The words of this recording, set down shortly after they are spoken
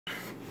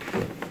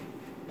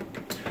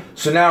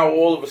So now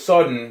all of a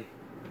sudden,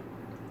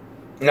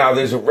 now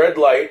there's a red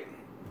light.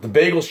 The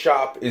bagel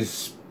shop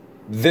is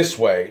this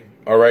way,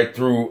 all right,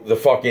 through the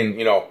fucking,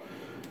 you know,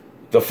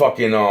 the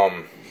fucking,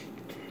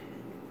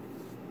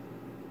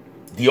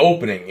 the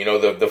opening, you know,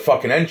 the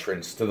fucking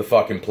entrance to the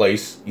fucking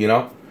place, you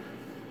know?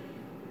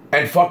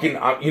 And fucking,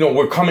 you know,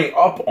 we're coming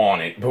up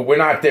on it, but we're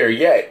not there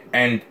yet.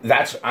 And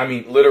that's, I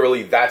mean,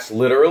 literally, that's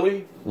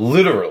literally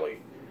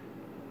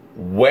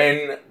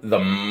when the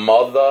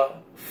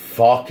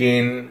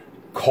motherfucking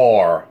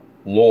car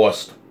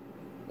lost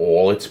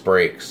all its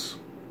brakes.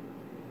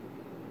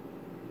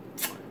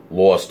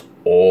 Lost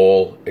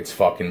all its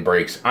fucking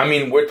brakes. I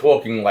mean, we're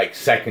talking like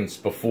seconds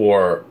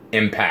before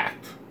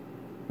impact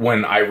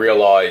when I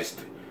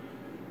realized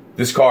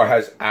this car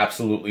has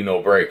absolutely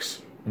no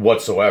brakes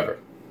whatsoever.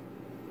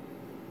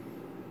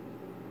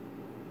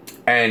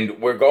 And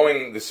we're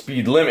going the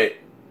speed limit,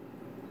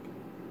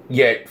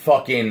 yet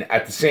fucking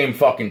at the same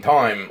fucking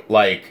time,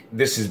 like,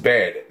 this is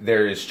bad.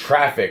 There is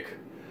traffic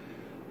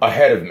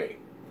ahead of me.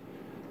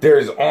 There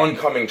is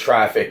oncoming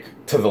traffic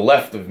to the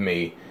left of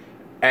me.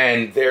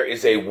 And there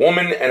is a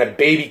woman and a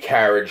baby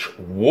carriage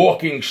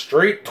walking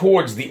straight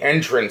towards the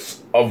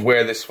entrance of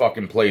where this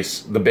fucking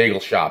place, the bagel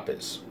shop,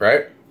 is,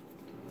 right?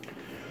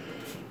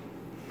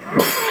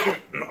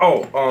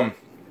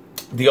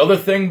 The other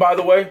thing, by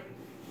the way,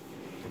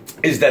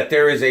 is that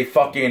there is a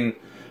fucking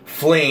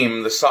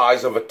flame the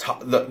size of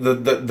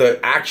the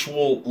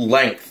actual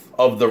length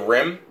of the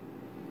rim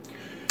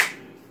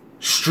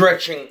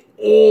stretching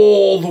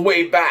all the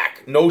way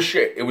back. No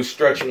shit. It was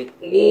stretching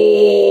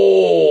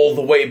all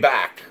the way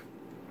back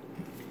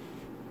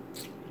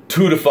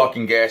to the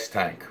fucking gas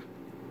tank.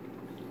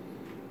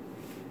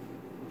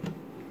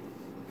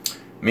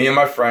 Me and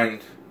my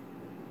friend,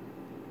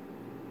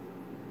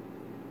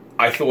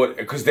 I thought,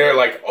 because they're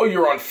like, oh,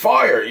 you're on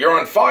fire, you're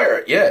on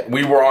fire. Yeah,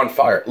 we were on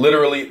fire.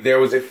 Literally, there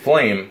was a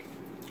flame,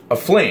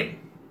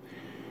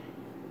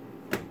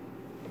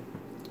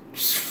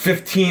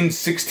 15,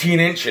 16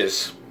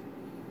 inches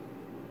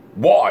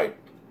wide,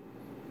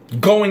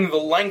 going the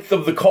length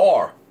of the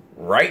car,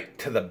 right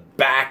to the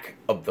back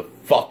of the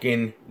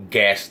fucking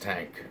gas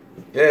tank.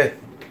 Yeah.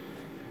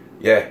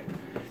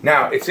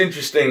 Now, it's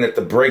interesting that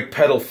the brake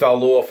pedal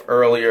fell off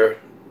earlier,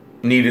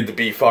 needed to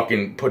be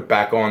fucking put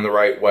back on the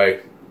right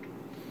way.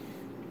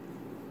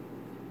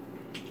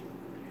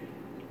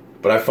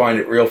 But I find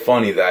it real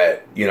funny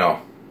that, you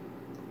know,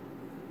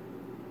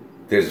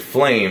 there's a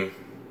flame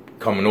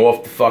coming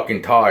off the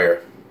fucking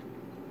tire,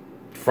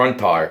 front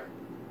tire,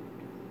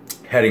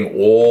 heading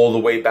all the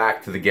way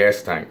back to the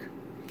gas tank.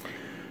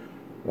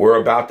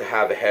 We're about to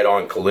have a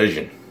head-on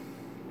collision.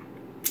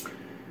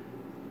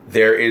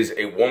 There is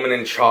a woman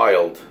and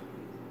child,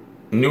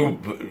 you know,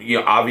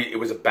 obviously it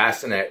was a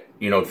bassinet,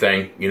 you know,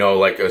 thing, you know,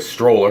 like a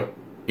stroller,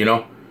 you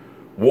know,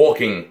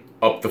 walking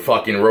up the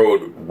fucking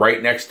road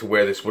right next to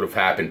where this would have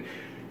happened.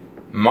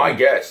 My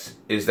guess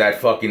is that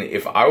fucking,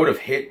 if I would have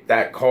hit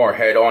that car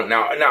head on,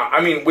 now,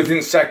 I mean,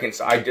 within seconds,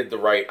 I did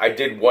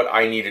what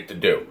I needed to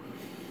do.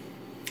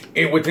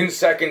 Within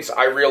seconds,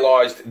 I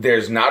realized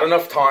there's not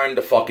enough time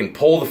to fucking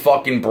pull the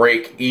fucking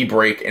brake,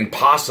 e-brake, and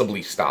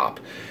possibly stop.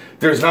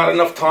 There's not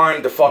enough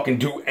time to fucking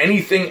do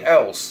anything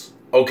else,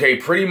 okay,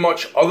 pretty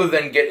much other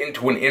than get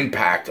into an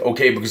impact,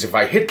 okay, because if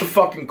I hit the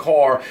fucking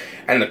car,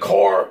 and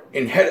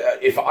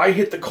if I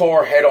hit the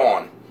car head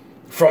on,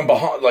 from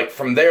behind, like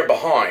from there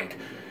behind,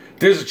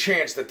 there's a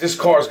chance that this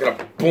car is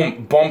gonna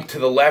bump to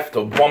the left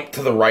or bump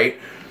to the right.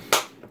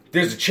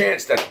 There's a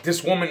chance that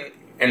this woman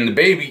and the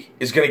baby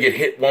is gonna get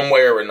hit one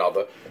way or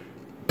another,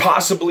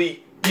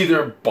 possibly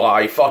either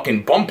by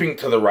fucking bumping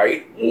to the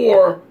right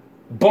or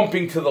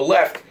bumping to the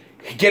left,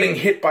 getting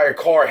hit by a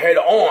car head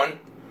on,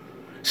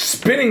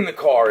 spinning the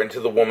car into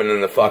the woman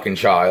and the fucking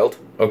child,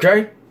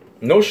 okay?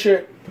 No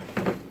shit.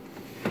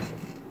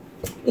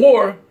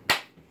 Or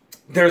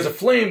there's a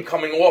flame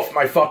coming off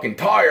my fucking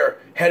tire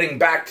heading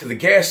back to the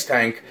gas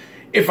tank.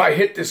 If I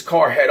hit this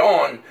car head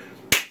on,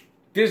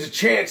 there's a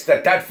chance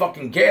that that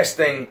fucking gas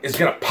thing is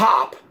gonna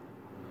pop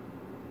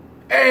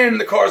and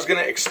the car's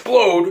gonna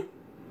explode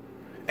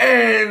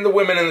and the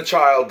woman and the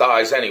child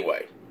dies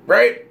anyway,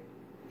 right?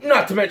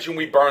 Not to mention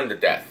we burn to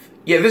death.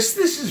 Yeah, this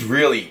is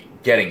really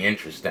getting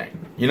interesting.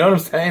 You know what I'm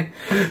saying?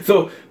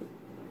 So,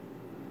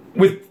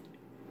 with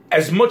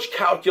as much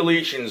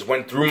calculations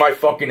went through my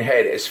fucking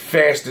head as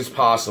fast as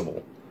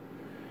possible,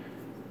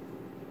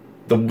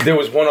 there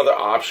was one other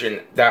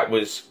option, that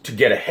was to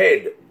get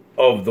ahead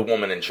of the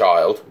woman and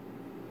child.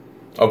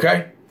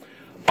 Okay?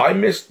 I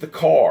missed the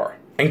car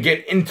and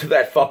get into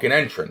that fucking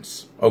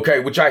entrance. Okay?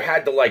 Which I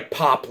had to like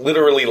pop,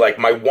 literally like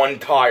my one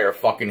tire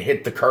fucking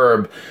hit the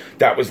curb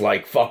that was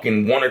like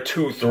fucking 1 or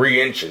 2,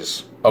 3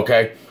 inches.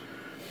 Okay?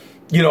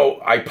 You know,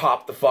 I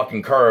popped the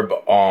fucking curb.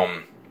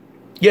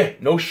 Yeah,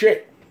 no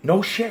shit.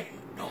 No shit.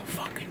 No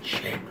fucking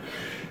shit.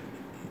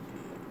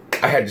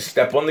 I had to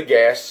step on the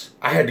gas.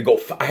 I had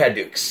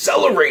to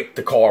accelerate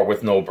the car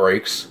with no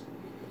brakes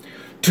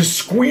to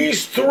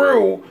squeeze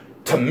through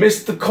to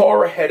miss the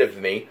car ahead of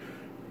me,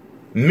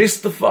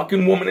 Missed the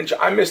fucking woman and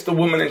I missed the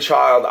woman and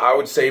child, I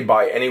would say,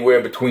 by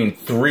anywhere between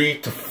 3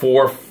 to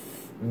 4,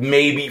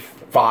 maybe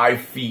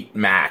 5 feet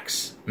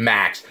max.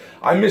 Max.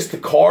 I missed the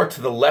car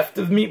to the left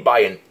of me by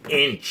an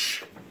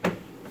inch.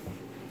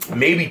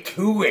 Maybe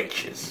 2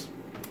 inches.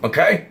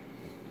 Okay?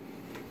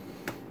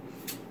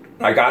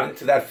 I got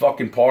into that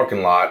fucking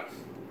parking lot.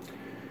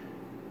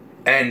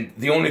 And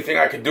the only thing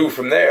I could do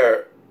from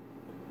there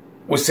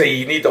was say,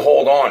 you need to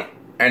hold on.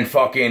 And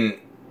fucking,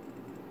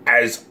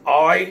 as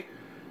I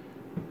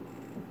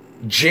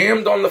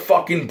jammed on the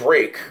fucking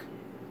brake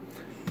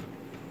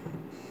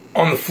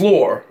on the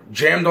floor,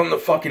 jammed on the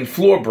fucking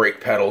floor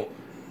brake pedal,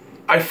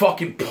 I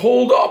fucking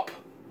pulled up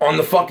on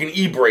the fucking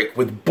e-brake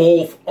with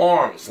both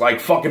arms, like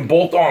fucking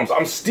both arms.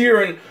 I'm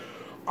steering,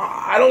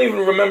 I don't even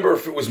remember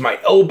if it was my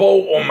elbow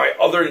or my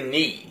other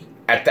knee.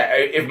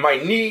 If my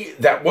knee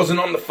that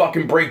wasn't on the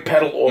fucking brake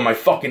pedal or my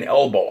fucking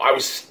elbow. I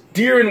was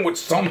steering with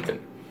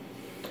something.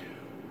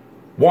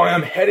 While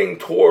I'm heading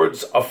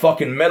towards a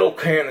fucking metal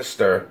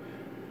canister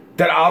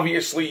that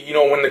obviously, you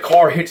know, when the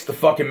car hits the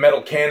fucking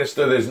metal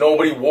canister, there's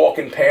nobody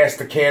walking past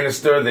the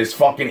canister. There's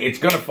fucking, it's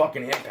gonna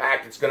fucking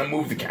impact. It's gonna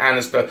move the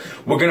canister.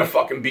 We're gonna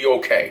fucking be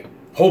okay.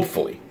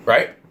 Hopefully,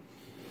 right?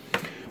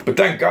 But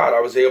thank God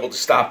I was able to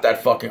stop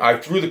that fucking, I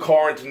threw the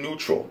car into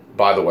neutral,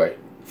 by the way.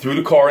 Threw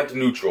the car into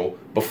neutral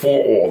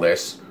before all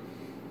this.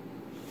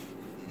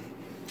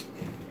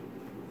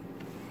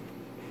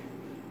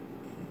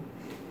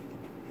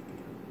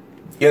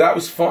 Yeah, that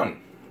was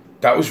fun.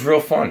 That was real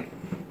fun.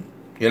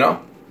 You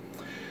know?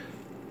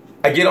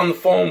 I get on the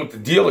phone with the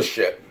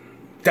dealership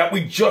that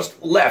we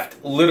just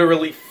left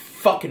literally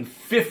fucking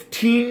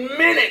 15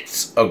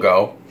 minutes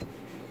ago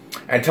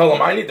and tell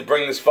them I need to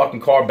bring this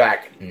fucking car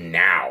back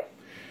now.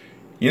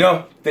 You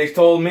know, they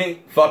told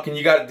me, fucking,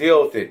 you got to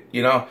deal with it,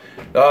 you know.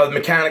 The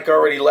mechanic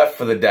already left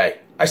for the day.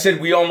 I said,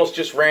 we almost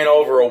just ran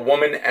over a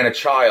woman and a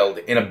child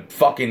in a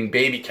fucking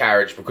baby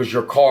carriage because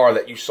your car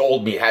that you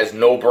sold me has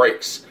no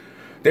brakes.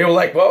 They were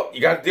like, well,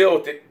 you got to deal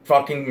with it.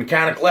 Fucking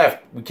mechanic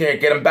left. We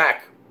can't get him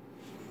back.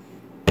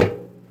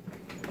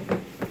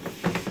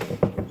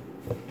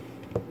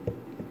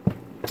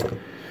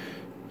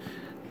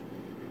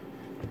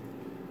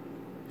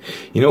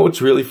 You know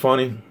what's really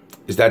funny?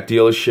 Is that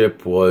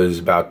dealership was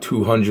about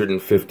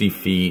 250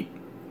 feet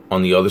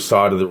on the other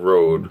side of the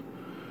road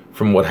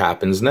from what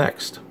happens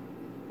next.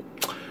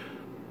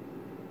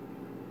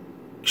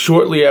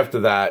 Shortly after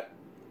that,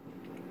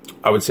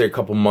 I would say a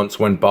couple months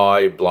went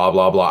by, blah,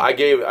 blah, blah.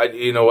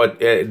 You know what,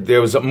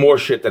 there was more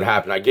shit that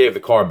happened. I gave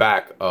the car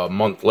back a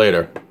month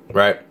later,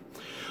 right?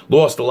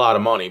 Lost a lot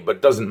of money, but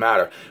it doesn't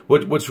matter.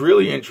 What's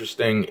really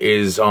interesting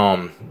is,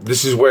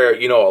 this is where,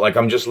 you know, like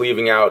I'm just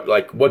leaving out,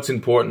 like, what's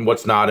important,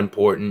 what's not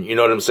important. You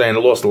know what I'm saying? I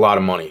lost a lot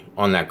of money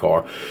on that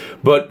car.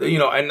 But, you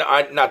know, and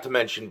not to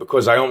mention,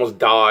 because I almost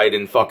died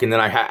and fucking, then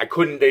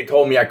they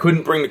told me I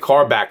couldn't bring the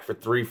car back for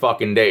 3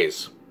 fucking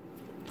days.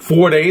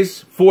 4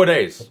 days? 4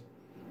 days.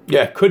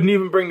 Yeah, couldn't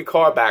even bring the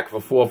car back for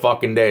 4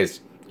 fucking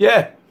days.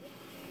 Yeah.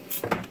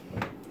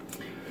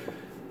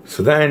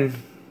 So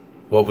then,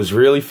 what was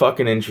really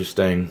fucking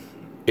interesting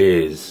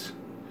is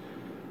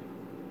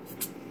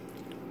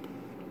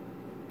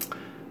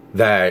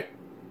that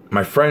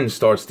my friend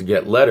starts to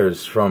get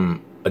letters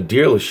from a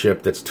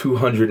dealership that's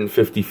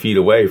 250 feet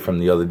away from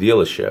the other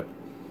dealership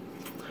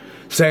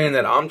saying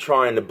that I'm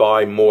trying to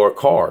buy more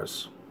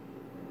cars.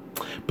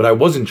 But I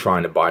wasn't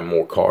trying to buy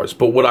more cars.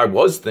 But what I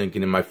was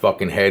thinking in my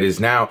fucking head is,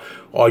 now,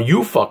 are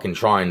you fucking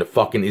trying to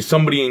fucking, is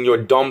somebody in your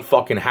dumb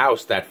fucking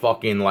house that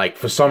fucking, like,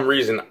 for some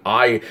reason,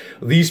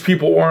 these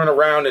people weren't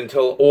around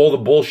until all the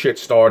bullshit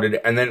started,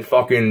 and then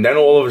fucking, then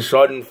all of a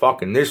sudden,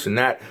 fucking this and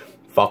that.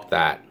 Fuck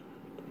that.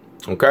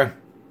 Okay?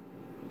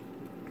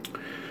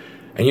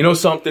 And you know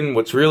something?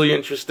 What's really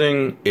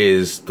interesting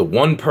is the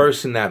one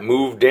person that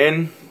moved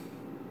in,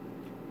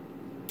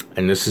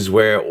 and this is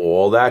where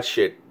all that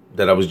shit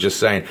that I was just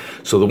saying.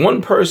 So the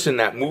one person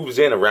that moves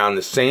in around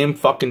the same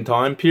fucking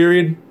time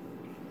period.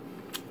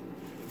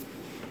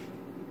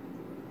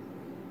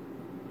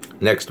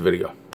 Next video.